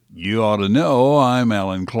You ought to know I'm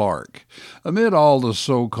Alan Clark. Amid all the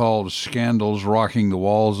so-called scandals rocking the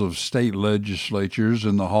walls of state legislatures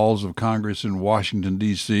and the halls of Congress in Washington,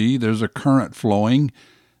 D.C., there's a current flowing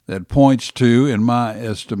that points to, in my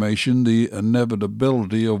estimation, the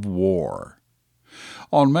inevitability of war.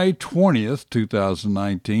 On May 20th,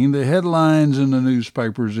 2019, the headlines in the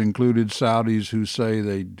newspapers included Saudis who say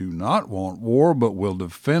they do not want war but will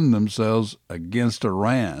defend themselves against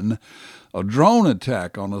Iran, a drone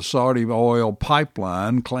attack on a Saudi oil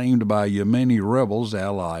pipeline claimed by Yemeni rebels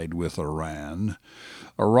allied with Iran.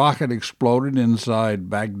 A rocket exploded inside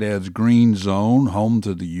Baghdad's Green Zone, home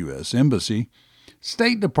to the U.S. Embassy.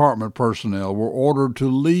 State Department personnel were ordered to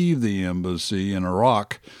leave the embassy in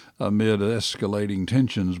Iraq amid escalating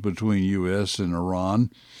tensions between U.S. and Iran.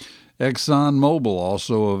 ExxonMobil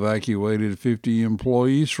also evacuated 50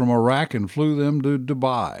 employees from Iraq and flew them to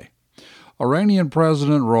Dubai. Iranian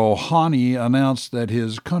President Rouhani announced that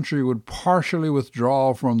his country would partially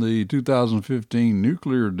withdraw from the 2015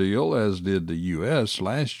 nuclear deal, as did the U.S.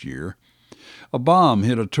 last year. A bomb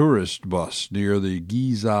hit a tourist bus near the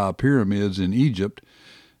Giza pyramids in Egypt.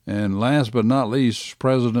 And last but not least,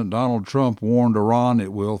 President Donald Trump warned Iran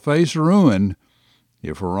it will face ruin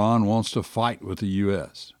if Iran wants to fight with the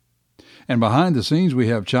U.S. And behind the scenes, we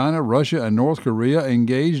have China, Russia, and North Korea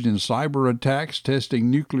engaged in cyber attacks, testing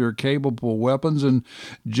nuclear-capable weapons, and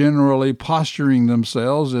generally posturing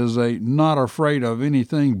themselves as a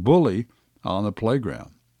not-afraid-of-anything bully on the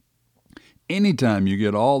playground. Anytime you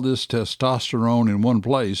get all this testosterone in one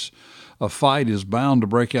place, a fight is bound to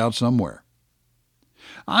break out somewhere.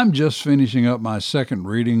 I'm just finishing up my second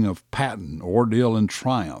reading of Patton, Ordeal and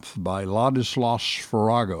Triumph by Ladislas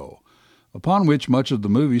Farrago, upon which much of the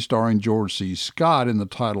movie starring George C. Scott in the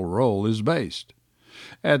title role is based.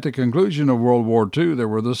 At the conclusion of World War II, there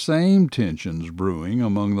were the same tensions brewing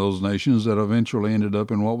among those nations that eventually ended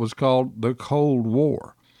up in what was called the Cold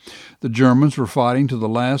War. The Germans were fighting to the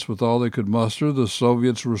last with all they could muster. The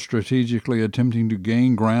Soviets were strategically attempting to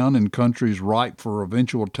gain ground in countries ripe for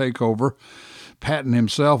eventual takeover. Patton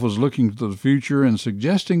himself was looking to the future and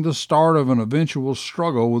suggesting the start of an eventual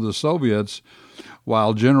struggle with the Soviets,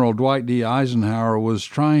 while General Dwight D. Eisenhower was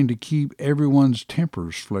trying to keep everyone's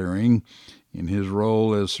tempers flaring in his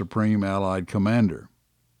role as Supreme Allied Commander.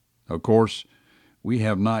 Of course, we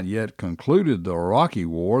have not yet concluded the Iraqi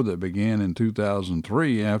War that began in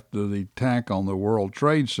 2003 after the attack on the World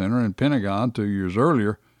Trade Center and Pentagon 2 years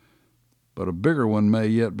earlier, but a bigger one may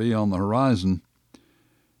yet be on the horizon.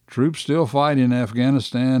 Troops still fight in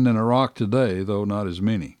Afghanistan and Iraq today, though not as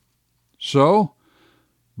many. So,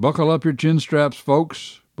 buckle up your chin straps,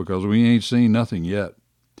 folks, because we ain't seen nothing yet.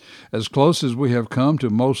 As close as we have come to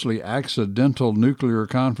mostly accidental nuclear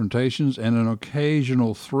confrontations and an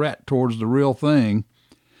occasional threat towards the real thing,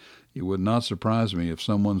 it would not surprise me if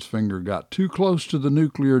someone's finger got too close to the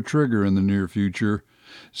nuclear trigger in the near future,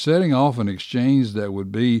 setting off an exchange that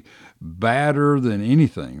would be badder than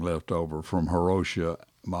anything left over from Hiroshima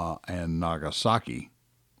and Nagasaki.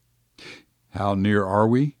 How near are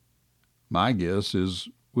we? My guess is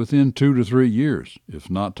within 2 to 3 years, if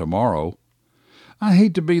not tomorrow. I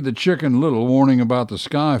hate to be the Chicken Little warning about the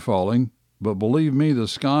sky falling, but believe me, the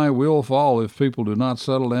sky will fall if people do not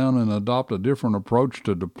settle down and adopt a different approach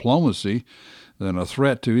to diplomacy than a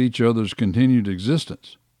threat to each other's continued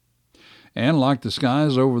existence. And like the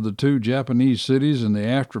skies over the 2 Japanese cities in the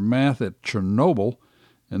aftermath at Chernobyl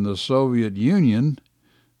and the Soviet Union,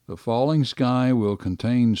 the falling sky will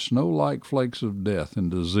contain snow-like flakes of death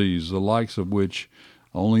and disease, the likes of which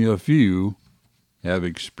only a few have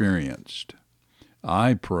experienced.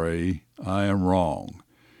 I pray I am wrong,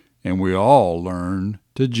 and we all learn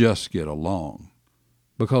to just get along,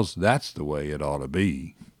 because that's the way it ought to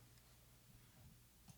be.